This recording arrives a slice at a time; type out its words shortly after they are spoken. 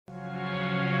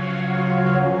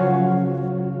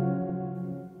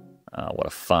what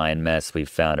a fine mess we've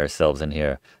found ourselves in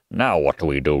here. Now what do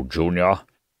we do, Junior?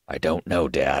 I don't know,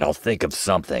 Dad. I'll think of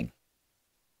something.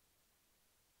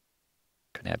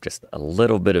 Gonna have just a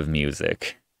little bit of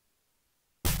music.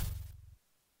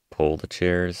 Pull the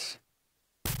chairs.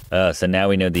 So now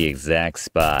we know the exact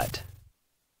spot.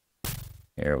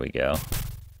 Here we go.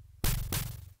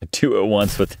 Do it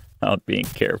once without being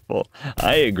careful.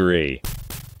 I agree.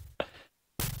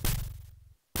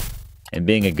 And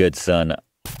being a good son,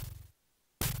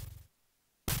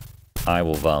 I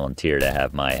will volunteer to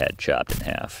have my head chopped in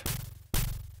half.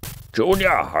 Junior,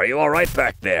 are you alright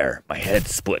back there? My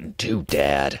head's split in two,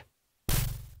 Dad.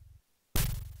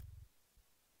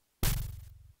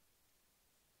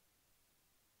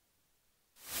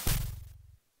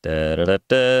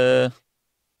 Da-da-da-da.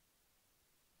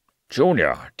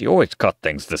 Junior, do you always cut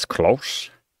things this close?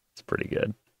 It's pretty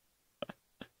good.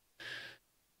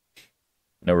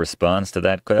 No response to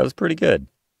that? That was pretty good.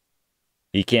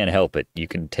 You can't help it. You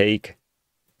can take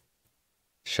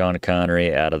Sean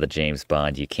Connery out of the James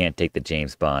Bond. You can't take the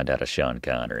James Bond out of Sean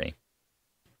Connery.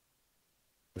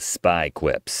 The spy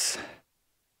quips.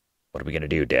 What are we going to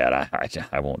do, Dad?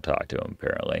 I won't talk to him,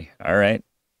 apparently. All right.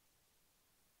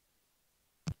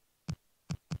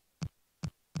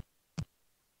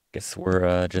 Guess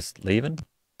we're just leaving.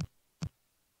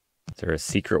 Is there a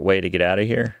secret way to get out of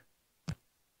here?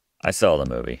 I saw the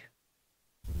movie.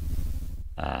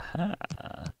 Aha.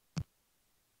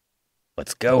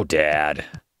 Let's go, Dad.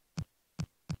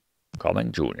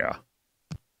 Coming, Junior.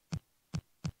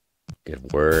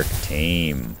 Good work,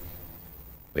 team.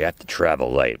 We have to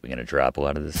travel light. We're gonna drop a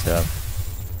lot of this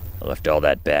stuff. I left all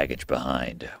that baggage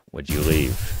behind. What'd you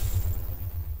leave?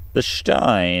 The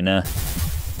Stein.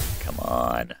 Come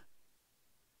on.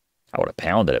 I would have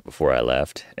pounded it before I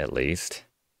left, at least.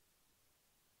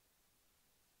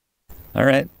 All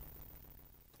right.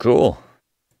 Cool.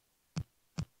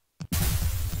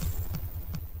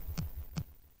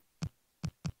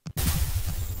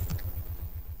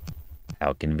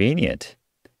 How convenient.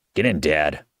 Get in,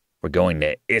 Dad. We're going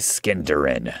to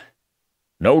Iskenderun.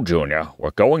 No, Junior.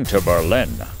 We're going to Berlin.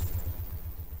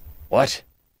 What?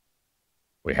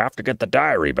 We have to get the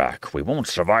diary back. We won't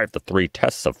survive the 3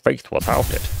 tests of faith without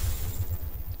it.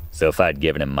 So if I'd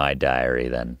given him my diary,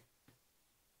 then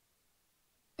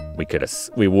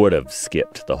we would have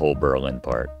skipped the whole Berlin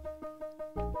part.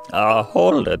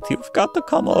 Hold it. You've got to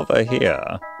come over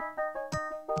here.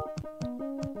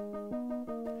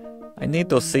 I need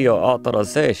to see your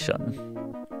authorization.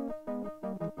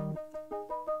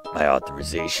 My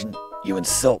authorization? You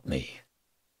insult me.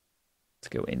 Let's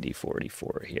go Indy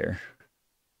 44 here.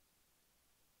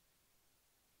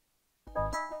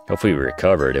 Hopefully we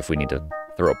recovered if we need to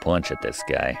throw a punch at this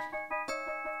guy.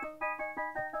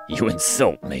 You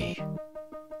insult me.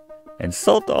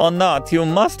 Insult or not, you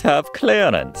must have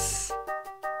clearance.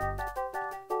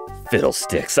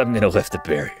 Fiddlesticks, I'm gonna lift the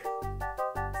barrier.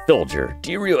 Soldier,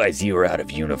 do you realize you are out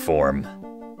of uniform?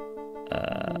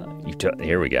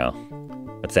 Here we go.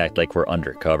 Let's act like we're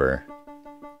undercover.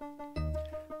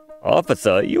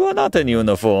 Officer, you are not in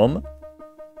uniform.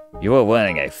 You are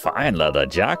wearing a fine leather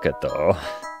jacket, though.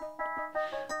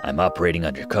 I'm operating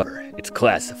undercover. It's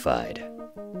classified.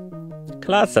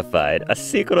 Classified? A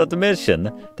secret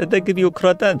mission? Did they give you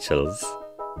credentials?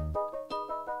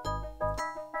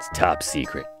 It's top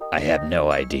secret. I have no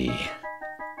ID.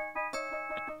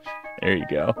 There you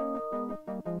go.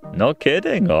 No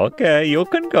kidding. Okay, you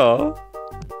can go.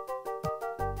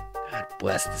 God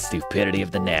bless the stupidity of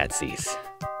the Nazis.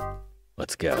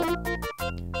 Let's go.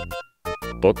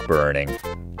 Book burning.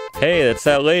 Hey, that's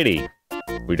that lady.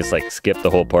 We just like skipped the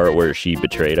whole part where she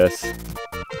betrayed us.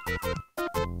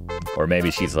 Or maybe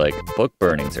she's like, book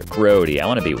burnings are grody. I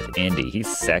want to be with Indy. He's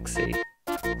sexy.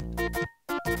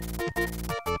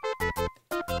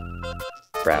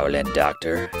 Fraulein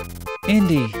Doctor.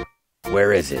 Indy.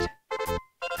 Where is it?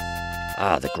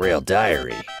 Ah, the Grail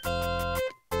Diary.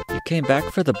 You came back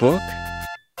for the book?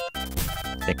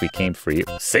 I think we came for you.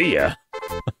 See ya!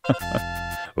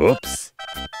 Oops.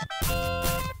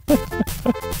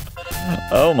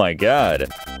 Oh my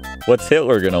god. What's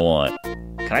Hitler gonna want?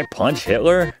 Can I punch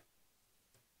Hitler?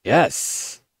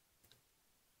 Yes!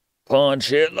 Punch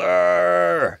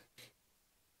Hitler!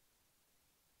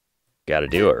 Gotta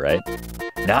do it, right?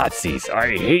 Nazis!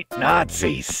 I hate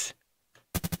Nazis!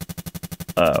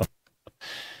 Uh-oh.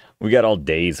 We got all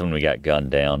dazed when we got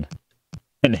gunned down.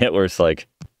 And Hitler's like,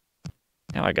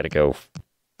 now I gotta go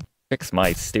fix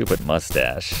my stupid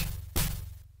mustache.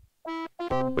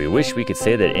 We wish we could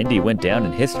say that Indy went down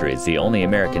in history as the only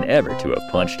American ever to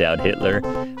have punched out Hitler.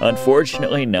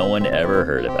 Unfortunately, no one ever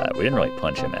heard about it. We didn't really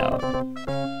punch him out.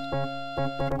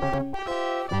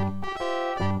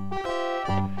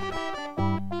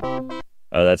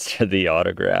 Oh, that's the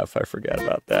autograph. I forgot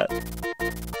about that.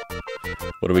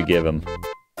 What do we give him?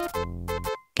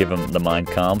 Give him the Mein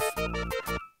Kampf?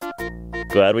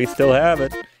 Glad we still have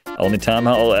it. Only time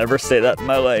I'll ever say that in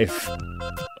my life.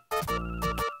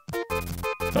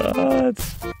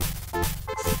 It's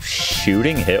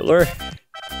shooting Hitler?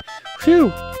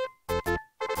 Phew.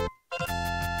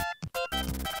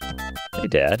 Hey,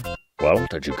 Dad. Well,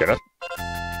 did you get it?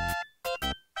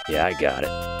 Yeah, I got it.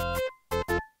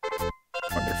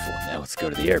 Wonderful. Now let's go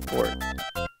to the airport.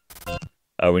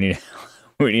 Oh, we need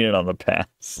it on the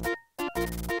pass.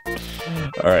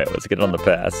 All right, let's get it on the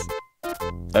pass.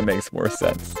 That makes more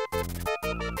sense.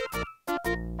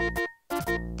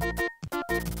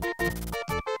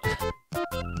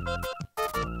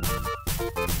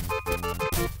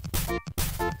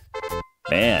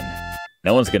 Man,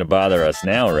 no one's gonna bother us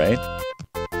now, right?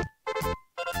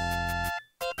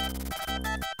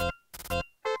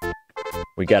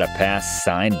 We got a pass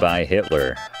signed by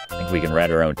Hitler. I think we can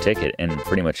write our own ticket in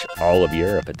pretty much all of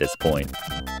Europe at this point.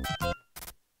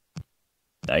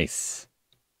 Nice.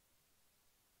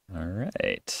 All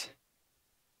right.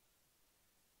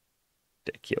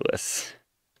 Ridiculous.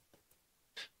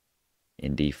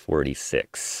 Indy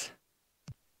 46.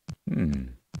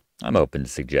 I'm open to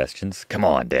suggestions. Come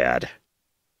on, Dad.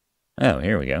 Oh,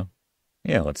 here we go.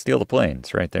 Yeah, let's steal the plane.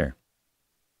 It's right there.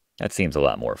 That seems a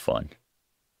lot more fun.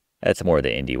 That's more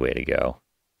the Indy way to go.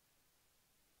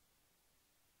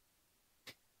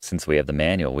 Since we have the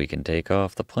manual, we can take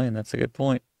off the plane. That's a good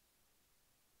point.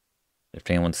 If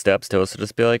anyone steps to us, we'll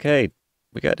just be like, hey,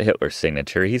 we got Hitler's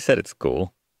signature. He said it's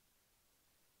cool.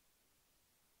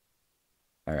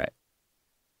 All right.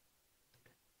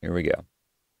 Here we go.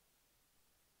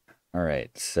 All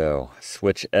right, so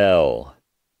switch L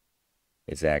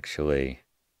is actually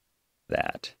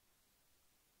that.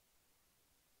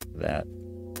 That,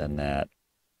 then that.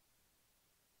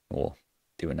 We'll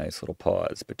do a nice little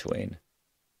pause between.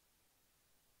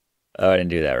 Oh, I didn't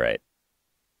do that right.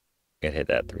 Gotta hit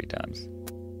that 3 times.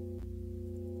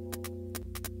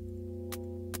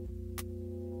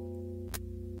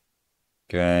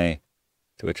 Okay.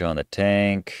 Switch on the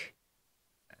tank.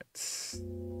 That's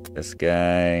this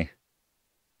guy.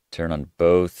 Turn on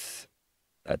both.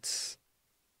 That's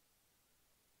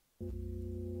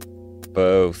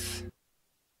both.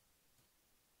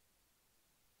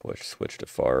 Push switch to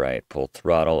far right. Pull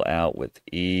throttle out with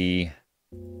E.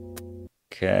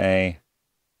 Okay.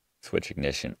 Switch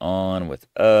ignition on with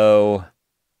O.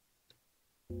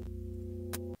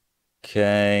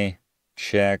 Okay.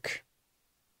 Check.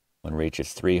 When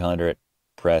reaches 300,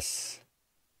 press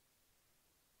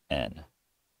N.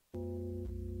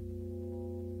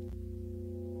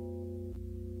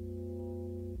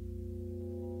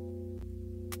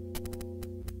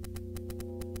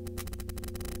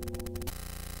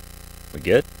 We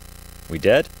good? We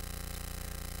dead?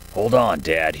 Hold on,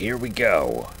 Dad. Here we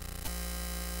go.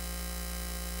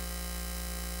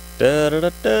 Da da da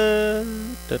da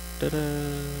da da da.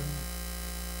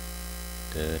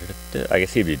 I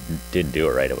guess if you didn't do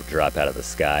it right, it will drop out of the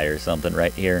sky or something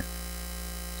right here.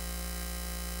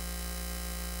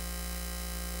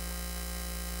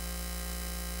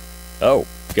 Oh,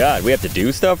 God, we have to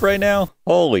do stuff right now?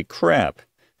 Holy crap.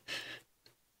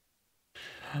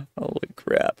 Holy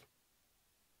crap.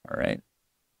 All right.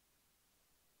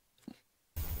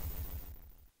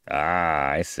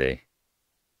 Ah, I see.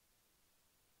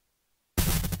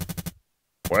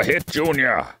 We're hit,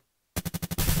 Junior.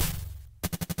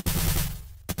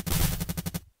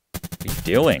 What are you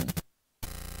doing?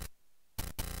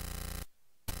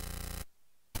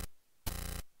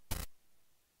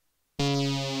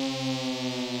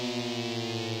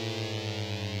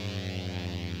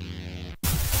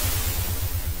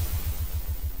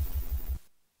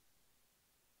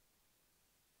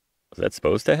 Was that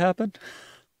supposed to happen?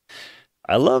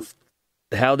 I love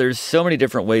how there's so many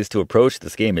different ways to approach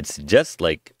this game. It's just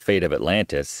like Fate of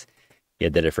Atlantis. You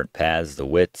had the different paths, the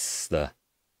wits, the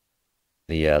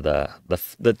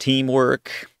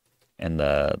teamwork, and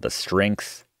the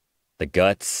strength, the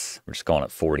guts. We're just calling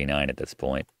it 49 at this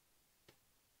point.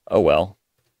 Oh well.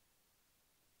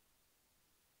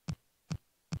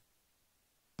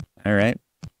 All right.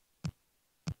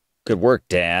 Good work,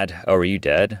 Dad. Oh, are you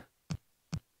dead?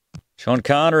 Sean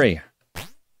Connery.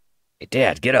 Hey,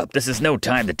 Dad, get up. This is no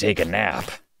time to take a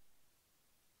nap.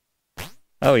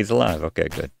 Oh, he's alive. Okay,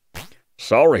 good.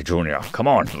 Sorry, Junior. Come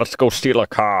on, let's go steal a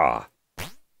car.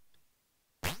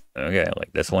 Okay,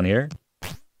 like this one here?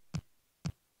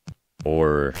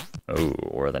 Or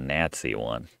the Nazi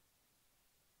one.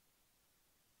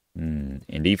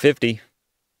 Indy 50.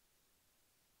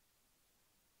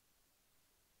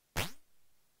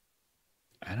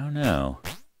 know.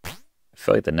 I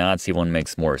feel like the Nazi one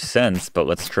makes more sense, but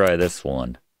let's try this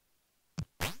one.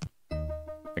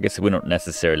 I guess we don't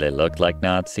necessarily look like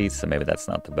Nazis, so maybe that's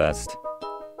not the best.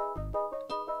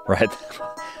 Right.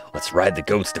 Let's ride the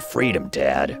ghost of freedom,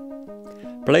 Dad.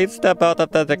 Please step out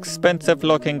of that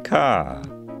expensive-looking car.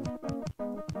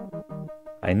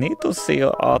 I need to see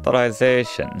your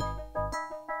authorization.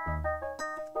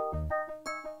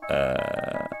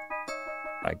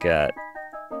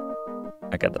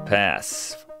 I got the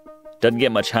pass. Doesn't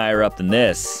get much higher up than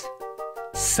this.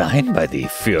 Signed by the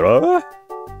Führer?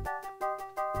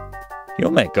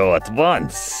 You may go at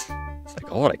once. It's like,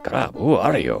 holy crap, who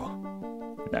are you?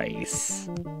 Nice.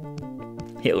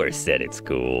 Hitler said it's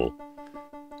cool.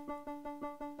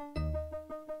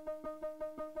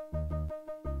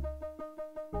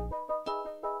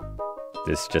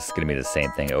 This is just gonna be the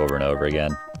same thing over and over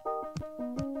again.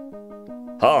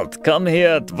 Halt, come here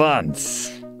at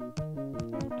once.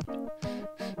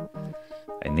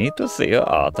 I need to see your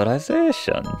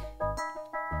authorization.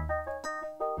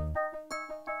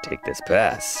 Take this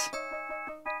pass.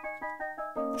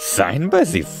 Signed by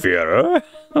the Führer?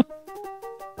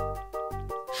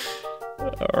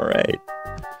 Alright.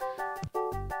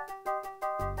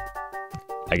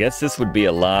 I guess this would be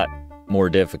a lot more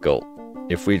difficult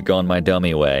if we'd gone my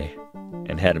dummy way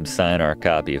and had him sign our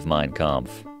copy of Mein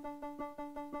Kampf.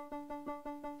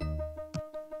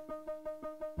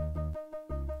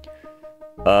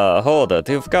 Hold it,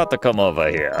 you've got to come over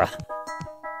here.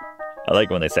 I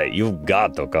like when they say, you've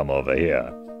got to come over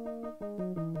here.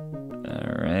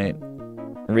 Alright.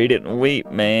 Read it and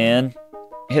weep, man.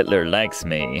 Hitler likes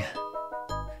me.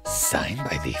 Signed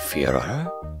by the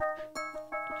Führer?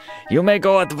 You may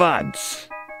go at once.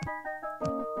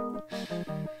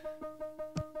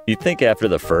 You'd think after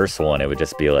the first one, it would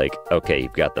just be like, okay,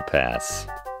 you've got the pass.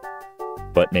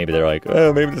 But maybe they're like,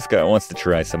 oh, maybe this guy wants to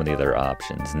try some of the other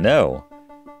options. No.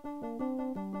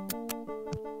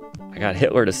 I got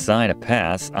Hitler to sign a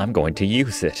pass. I'm going to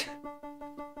use it.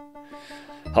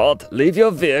 Halt, leave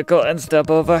your vehicle and step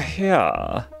over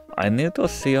here. I need to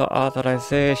see your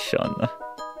authorization.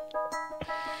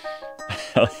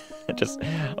 Just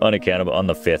unaccountable on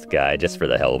the fifth guy, just for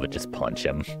the hell of it, just punch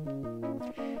him.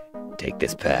 Take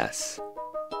this pass.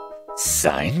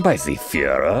 Signed by the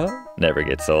Führer? Never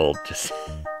gets old, just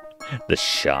the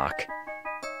shock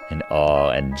and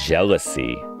awe and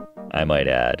jealousy, I might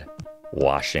add,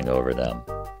 washing over them.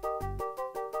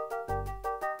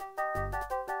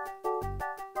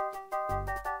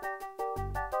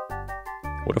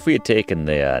 What if we had taken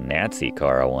the Nazi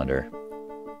car, I wonder?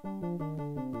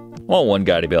 I want one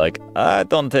guy to be like, I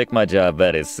don't take my job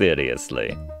very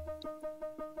seriously.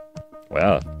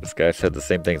 Wow, this guy said the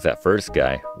same thing as that first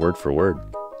guy, word for word.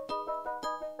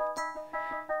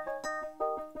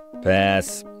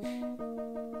 Pass.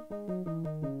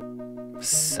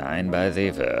 Signed by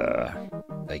the...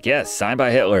 Like, yes, signed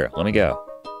by Hitler. Let me go.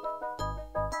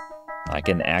 I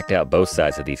can act out both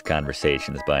sides of these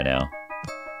conversations by now.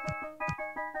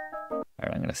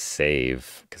 Alright, I'm gonna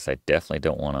save, because I definitely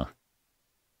don't want to...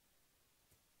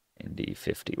 Indy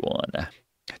 51. I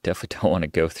definitely don't want to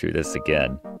go through this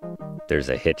again. There's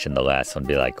a hitch in the last one.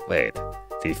 Be like, wait,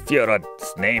 the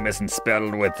Führer's name isn't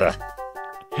spelled with a...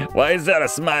 Why is there a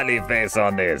smiley face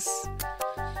on this?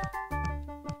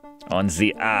 On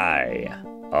the I.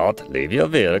 Halt, leave your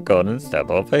vehicle and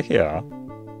step over here.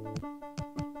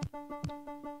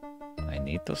 I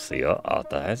need to see your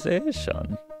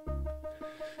authorization.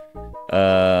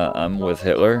 I'm with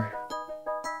Hitler.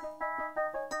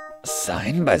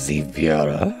 Signed by the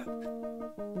Führer?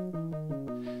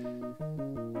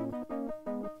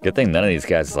 Good thing none of these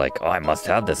guys is like, oh, I must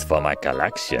have this for my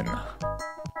collection.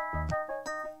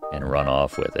 And run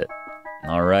off with it.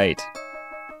 All right.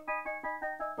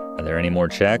 Are there any more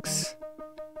checks?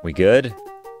 We good?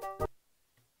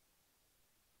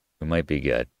 We might be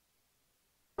good.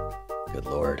 Good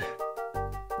Lord.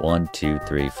 1, 2,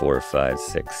 3, 4, 5,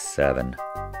 6, 7.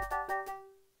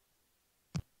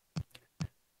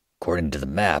 According to the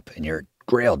map in your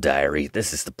Grail diary,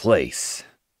 this is the place.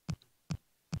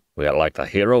 We are like the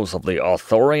heroes of the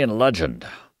Arthurian legend.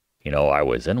 You know, I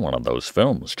was in one of those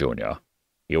films, Junior.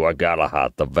 You are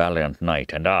Galahad the valiant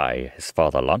knight, and I, his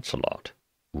father Lancelot,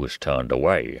 who was turned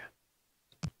away.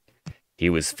 He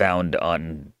was found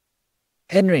on...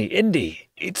 Henry, Indy,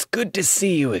 it's good to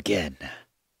see you again.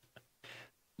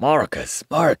 Marcus,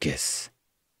 what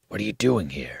are you doing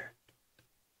here?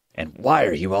 And why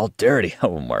are you all dirty?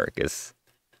 Oh, Marcus.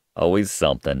 Always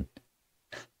something.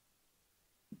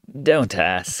 Don't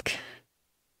ask.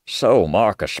 So,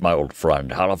 Marcus, my old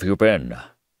friend, how have you been?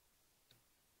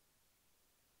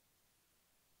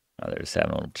 Oh, they're just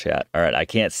having a little chat. All right, I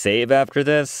can't save after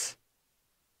this?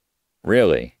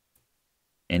 Really?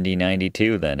 Indy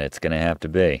 92, then it's going to have to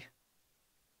be.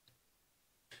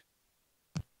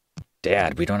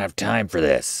 Dad, we don't have time for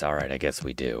this. All right, I guess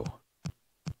we do.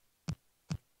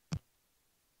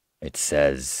 It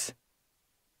says,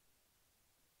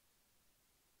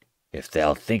 if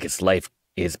thou thinkest life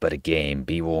is but a game,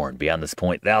 be warned. Beyond this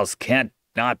point, thou can't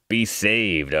not be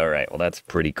saved. All right, well, that's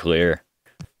pretty clear.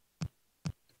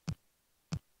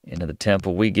 Into the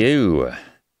temple we go.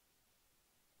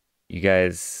 You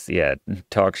guys, yeah,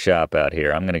 talk shop out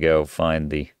here. I'm going to go find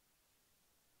the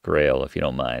Grail, if you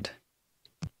don't mind.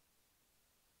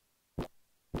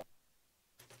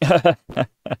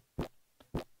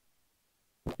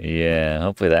 Yeah,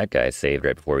 hopefully that guy saved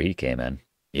right before he came in.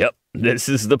 Yep, this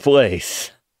is the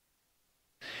place.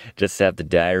 Just have the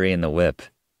diary and the whip.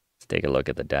 Let's take a look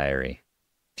at the diary.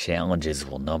 Challenges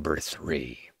will number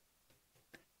 3.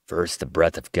 First, the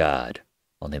breath of God.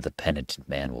 Only the penitent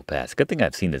man will pass. Good thing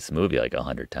I've seen this movie like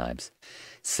 100 times.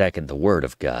 Second, the word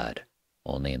of God.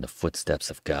 Only in the footsteps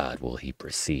of God will he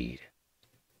proceed.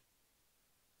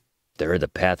 Third, the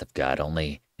path of God.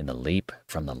 Only in the leap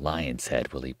from the lion's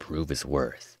head will he prove his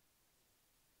worth.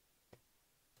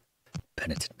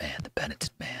 Penitent man, the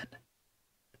penitent man,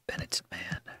 the penitent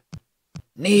man.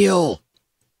 Kneel!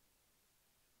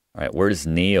 All right, where's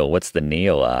kneel? What's the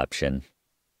kneel option?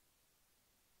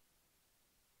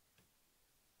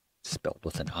 Spelled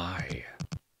with an I.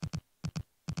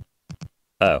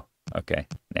 Oh, okay.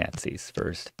 Nazis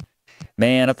first.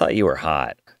 Man, I thought you were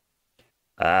hot.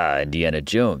 Ah, Indiana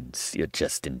Jones, you're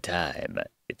just in time.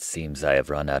 It seems I have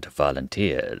run out of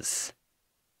volunteers.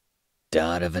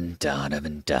 Donovan,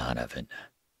 Donovan, Donovan.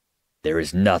 There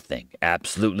is nothing,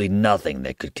 absolutely nothing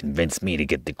that could convince me to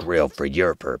get the Grail for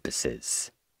your purposes.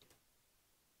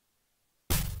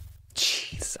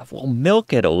 Jeez, well,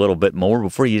 milk it a little bit more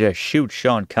before you just shoot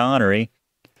Sean Connery.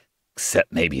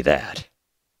 Except maybe that.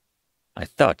 I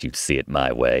thought you'd see it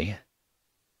my way.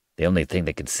 The only thing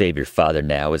that can save your father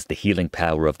now is the healing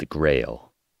power of the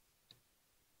Grail.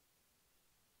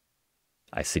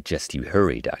 I suggest you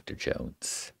hurry, Dr.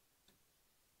 Jones.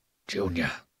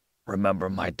 Junior, remember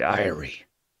my diary.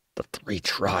 The 3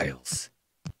 trials.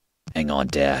 Hang on,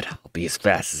 Dad. I'll be as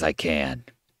fast as I can.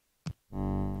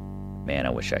 Man, I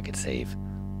wish I could save.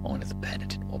 Only the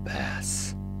penitent will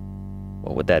pass.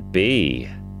 What would that be?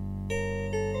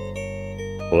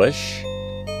 Push?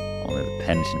 Only the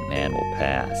penitent man will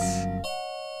pass.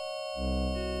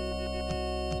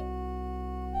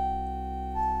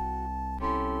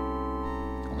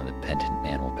 Only the penitent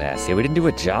man will pass. Yeah, we didn't do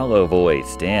a Jalo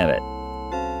voice. Damn it.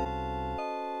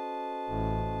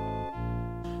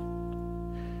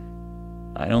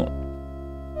 I don't...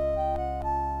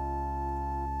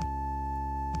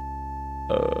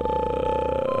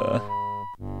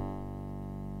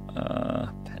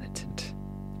 Penitent.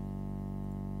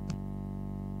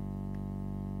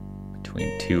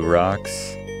 Between 2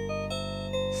 rocks.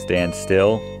 Stand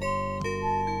still.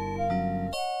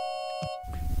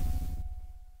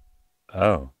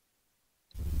 Oh.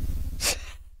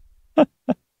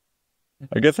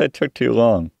 I guess I took too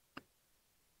long.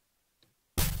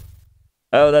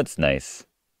 Oh, that's nice.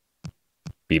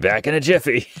 Be back in a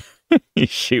jiffy. You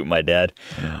shoot my dad.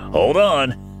 Hold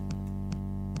on.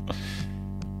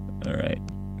 All right.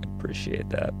 Appreciate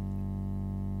that.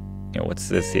 You know, what's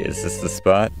this here? Is this the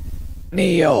spot?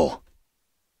 Kneel.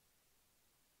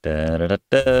 Da da da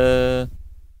da.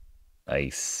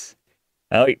 Nice.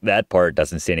 I like that part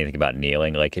doesn't say anything about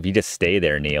kneeling. Like, if you just stay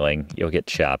there kneeling, you'll get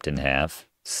chopped in half,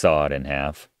 sawed in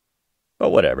half.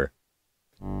 But whatever.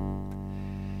 You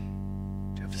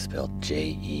have to spell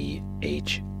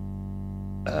J-E-H.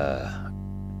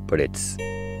 But it's...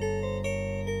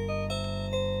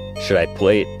 Should I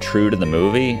play it true to the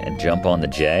movie and jump on the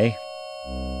J?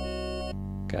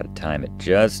 Gotta time it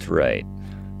just right.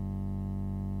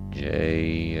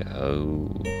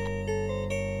 J-O...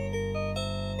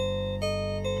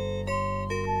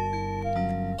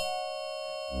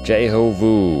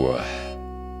 Jehovah.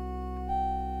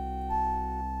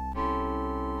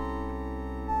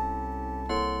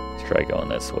 Let's try going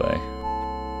this way.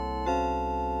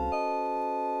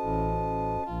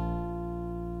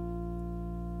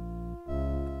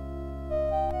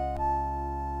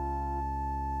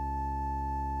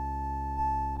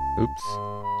 Oops.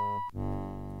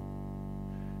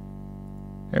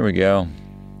 There we go.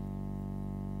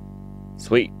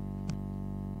 Sweet.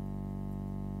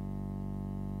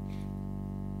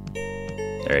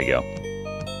 There you go.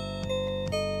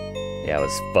 Yeah, I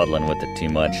was fuddling with it too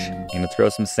much. You gonna throw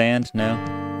some sand? No?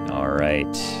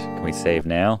 Alright. Can we save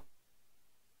now?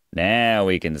 Now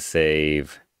we can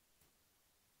save.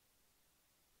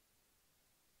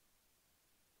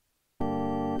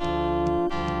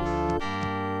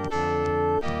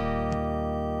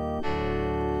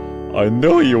 I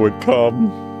knew you would come.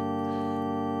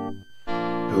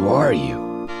 Who are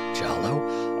you,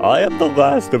 Jalo? I am the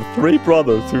last of 3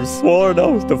 brothers who swore an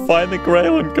oath to find the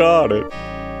Grail and guard it.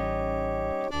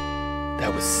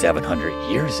 That was 700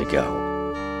 years ago.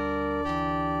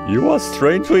 You are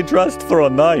strangely dressed for a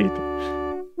knight.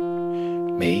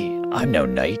 Me? I'm no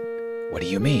knight. What do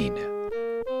you mean?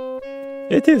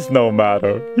 It is no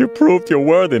matter. You proved your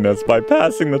worthiness by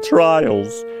passing the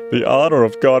trials. The honor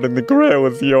of guarding the Grail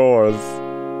is yours.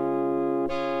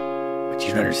 But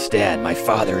you don't understand. My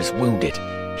father is wounded,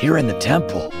 here in the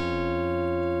temple.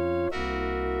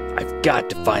 I've got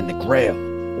to find the Grail,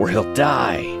 or he'll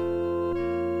die.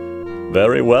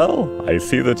 Very well. I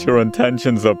see that your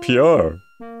intentions are pure.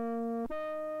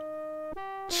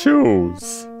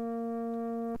 Choose.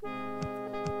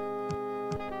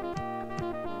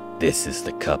 This is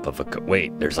the cup of a...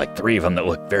 Wait, there's like 3 of them that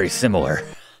look very similar.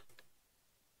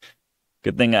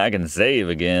 Good thing I can save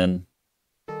again.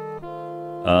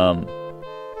 I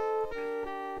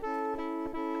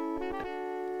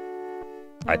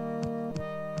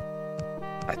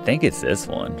think it's this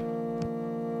one.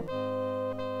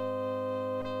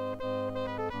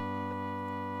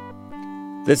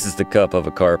 This is the cup of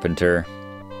a carpenter.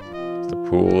 Is the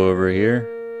pool over here?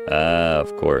 Ah,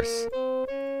 of course.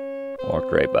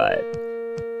 Walked right by it.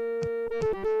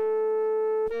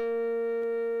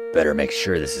 Better make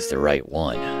sure this is the right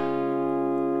one.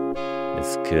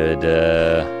 This could,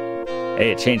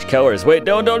 Hey, it changed colors. Wait,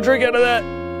 don't drink out of that!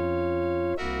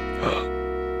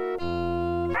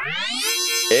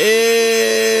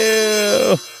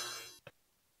 Ew!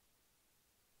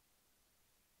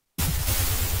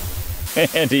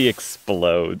 And he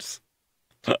explodes.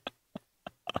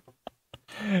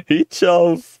 He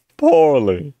chose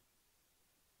poorly.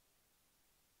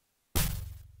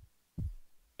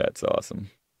 That's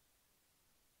awesome.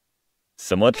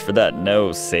 So much for that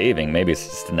no saving. Maybe it's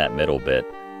just in that middle bit.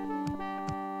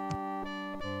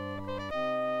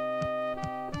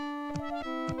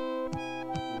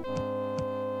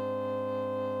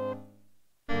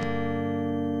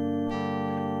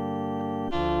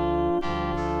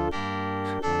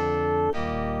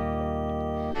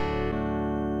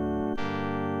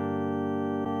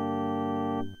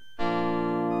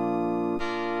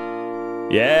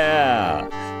 Yeah!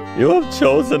 You have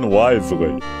chosen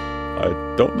wisely.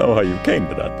 I don't know how you came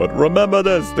to that, but remember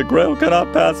this, the Grail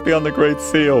cannot pass beyond the Great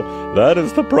Seal. That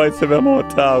is the price of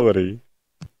immortality.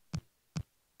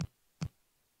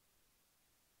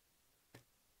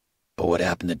 But what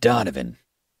happened to Donovan?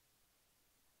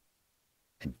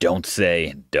 And don't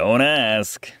say, don't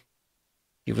ask.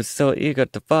 He was so eager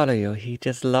to follow you, he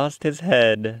just lost his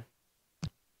head.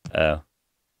 Oh.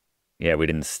 Yeah, we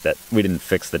didn't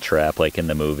fix the trap like in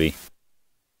the movie.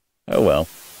 Oh well.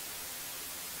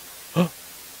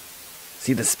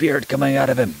 See the spirit coming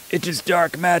out of him. It is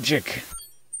dark magic.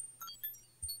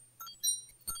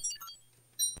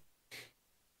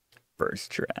 First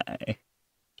try.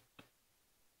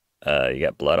 You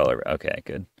got blood all over. Okay,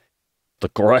 good. The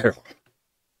Grail.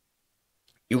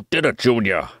 You did it,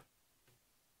 Junior.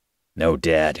 No,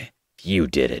 Dad. You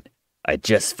did it. I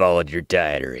just followed your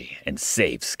dietary and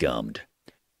saved Scummed.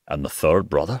 And the 3rd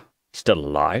brother? Still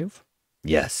alive?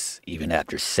 Yes, even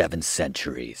after 7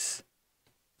 centuries.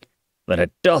 Then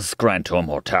it does grant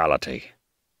immortality.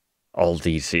 All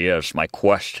these years, my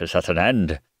quest is at an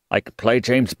end. I could play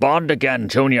James Bond again,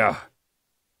 Junior.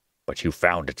 But you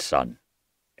found it, son.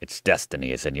 Its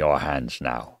destiny is in your hands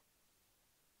now.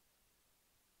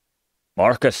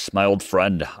 Marcus, my old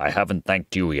friend, I haven't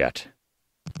thanked you yet.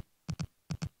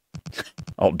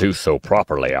 I'll do so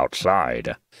properly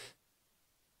outside.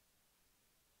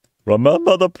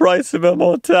 Remember the price of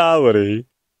immortality.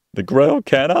 The Grail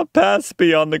cannot pass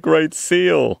beyond the Great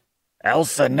Seal.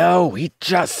 Elsa, no, he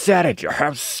just said it.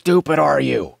 How stupid are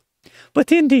you?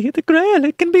 But Indy, the Grail,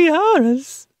 it can be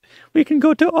ours. We can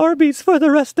go to Arby's for the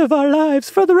rest of our lives,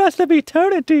 for the rest of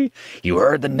eternity. You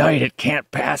heard the knight, it can't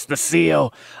pass the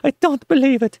seal. I don't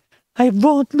believe it. I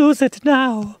won't lose it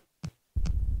now.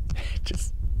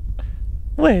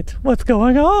 Wait, what's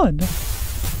going on?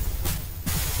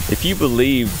 If you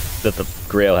believe that the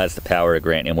Grail has the power to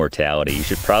grant immortality, you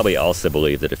should probably also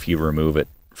believe that if you remove it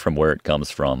from where it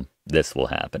comes from, this will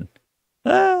happen.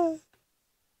 Ah.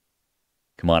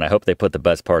 Come on, I hope they put the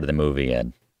best part of the movie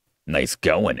in. Nice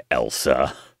going,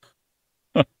 Elsa.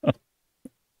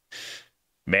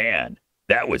 Man,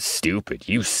 that was stupid.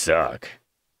 You suck.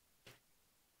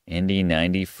 Indy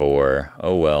 94.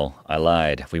 Oh well, I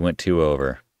lied. We went 2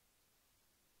 over.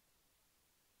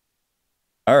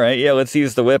 Alright, yeah, let's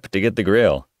use the whip to get the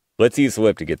Grail. Let's use the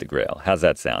whip to get the Grail. How's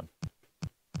that sound?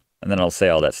 And then I'll say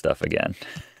all that stuff again.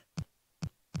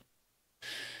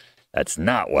 That's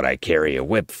not what I carry a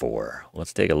whip for.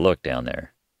 Let's take a look down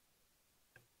there.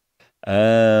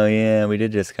 Oh, yeah, we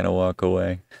did just kind of walk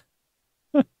away.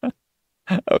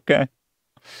 Okay.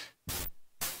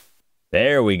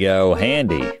 There we go,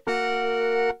 handy.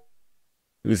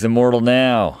 Who's immortal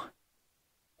now?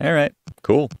 All right,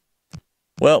 cool.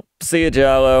 Well, see ya,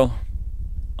 Jalo.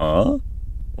 Huh?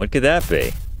 What could that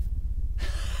be?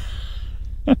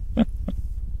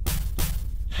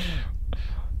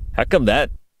 How come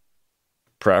that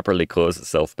properly closed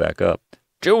itself back up?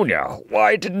 Junior,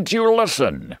 why didn't you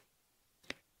listen?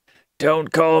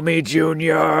 Don't call me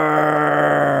Junior.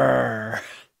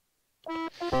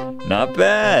 Not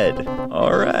bad.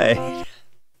 All right.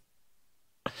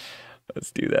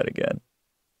 Let's do that again.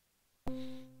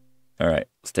 All right,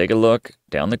 let's take a look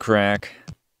down the crack.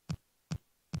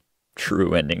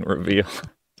 True ending reveal.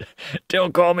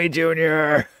 Don't call me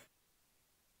Junior.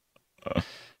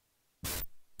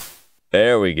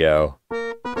 There we go.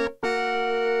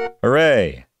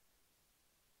 Hooray.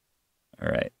 All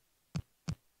right.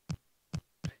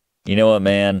 You know what,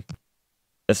 man?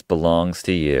 This belongs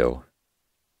to you.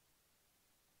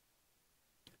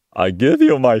 I give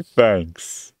you my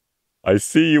thanks. I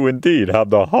see you indeed have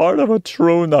the heart of a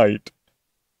true knight.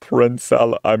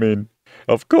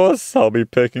 Of course I'll be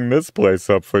picking this place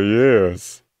up for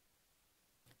years.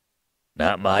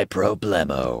 Not my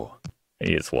problemo.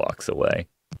 He just walks away.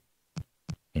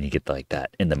 And you get like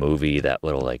that in the movie, that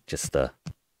little like just the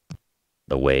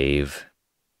wave.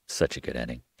 Such a good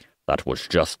ending. That was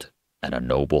just a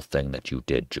noble thing that you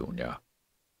did, Junior.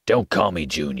 Don't call me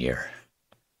Junior.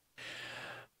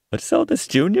 What's all this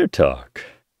Junior talk?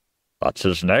 That's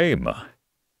his name.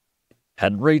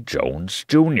 Henry Jones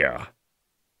Jr.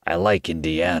 I like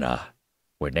Indiana.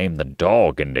 We named the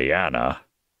dog Indiana.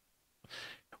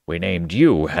 We named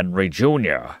you Henry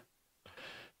Jr.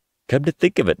 Come to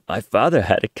think of it, my father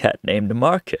had a cat named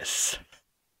Marcus.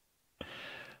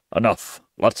 Enough.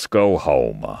 Let's go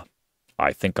home.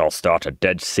 I think I'll start a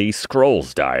Dead Sea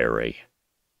Scrolls diary.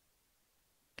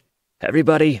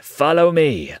 Everybody, follow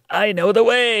me. I know the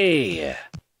way.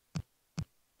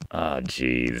 Oh,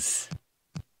 jeez.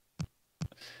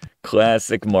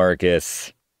 Classic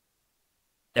Marcus.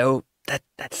 No,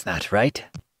 that's not right.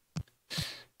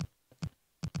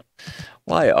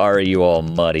 Why are you all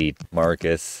muddy,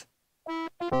 Marcus?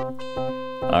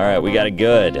 Alright, we got it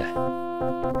good.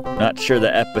 Not sure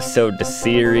the episode to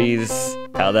series,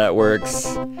 how that works.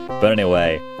 But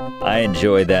anyway, I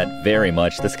enjoyed that very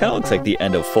much. This kind of looks like the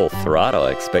end of Full Throttle.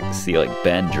 I expect to see like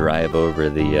Ben drive over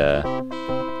the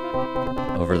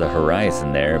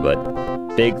horizon there,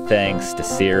 but big thanks to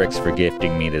Cyrix for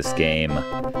gifting me this game.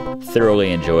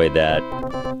 Thoroughly enjoyed that.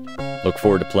 Look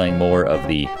forward to playing more of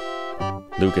the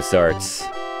LucasArts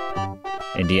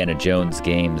Indiana Jones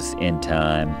games in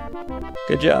time.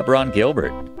 Good job, Ron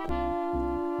Gilbert.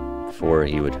 Before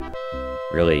he would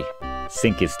really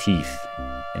sink his teeth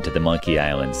into the Monkey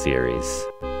Island series.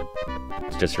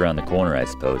 It's just around the corner, I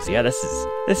suppose. Yeah, this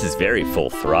is very Full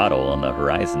Throttle on the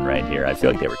horizon right here. I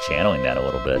feel like they were channeling that a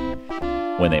little bit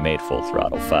when they made Full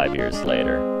Throttle 5 years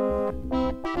later.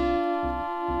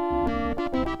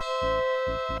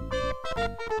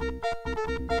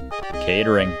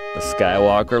 Catering, the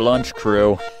Skywalker lunch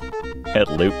crew. Had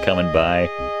Luke coming by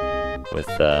with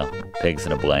pigs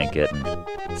in a blanket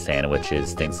and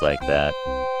sandwiches, things like that.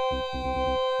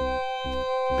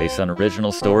 Based on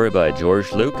original story by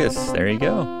George Lucas. There you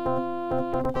go.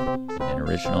 An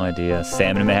original idea.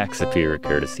 Sam and Max appear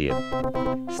courtesy of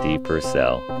Steve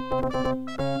Purcell.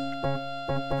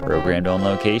 Programmed on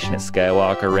location at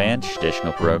Skywalker Ranch.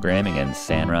 Additional programming in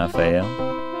San Rafael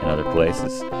and other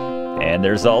places. And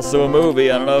there's also a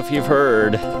movie. I don't know if you've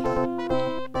heard.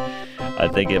 I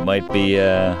think it might be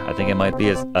a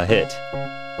hit.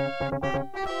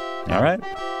 All right.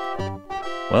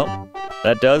 Well,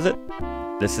 that does it.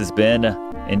 This has been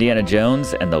Indiana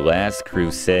Jones and the Last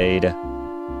Crusade.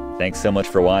 Thanks so much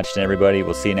for watching, everybody.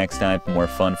 We'll see you next time for more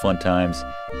fun times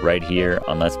right here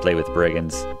on Let's Play with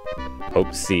Brigands. Hope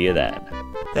to see you then.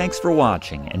 Thanks for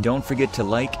watching, and don't forget to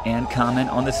like and comment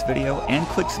on this video, and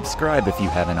click subscribe if you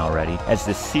haven't already, as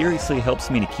this seriously helps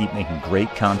me to keep making great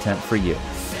content for you.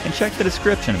 And check the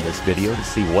description of this video to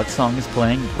see what song is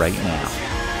playing right now.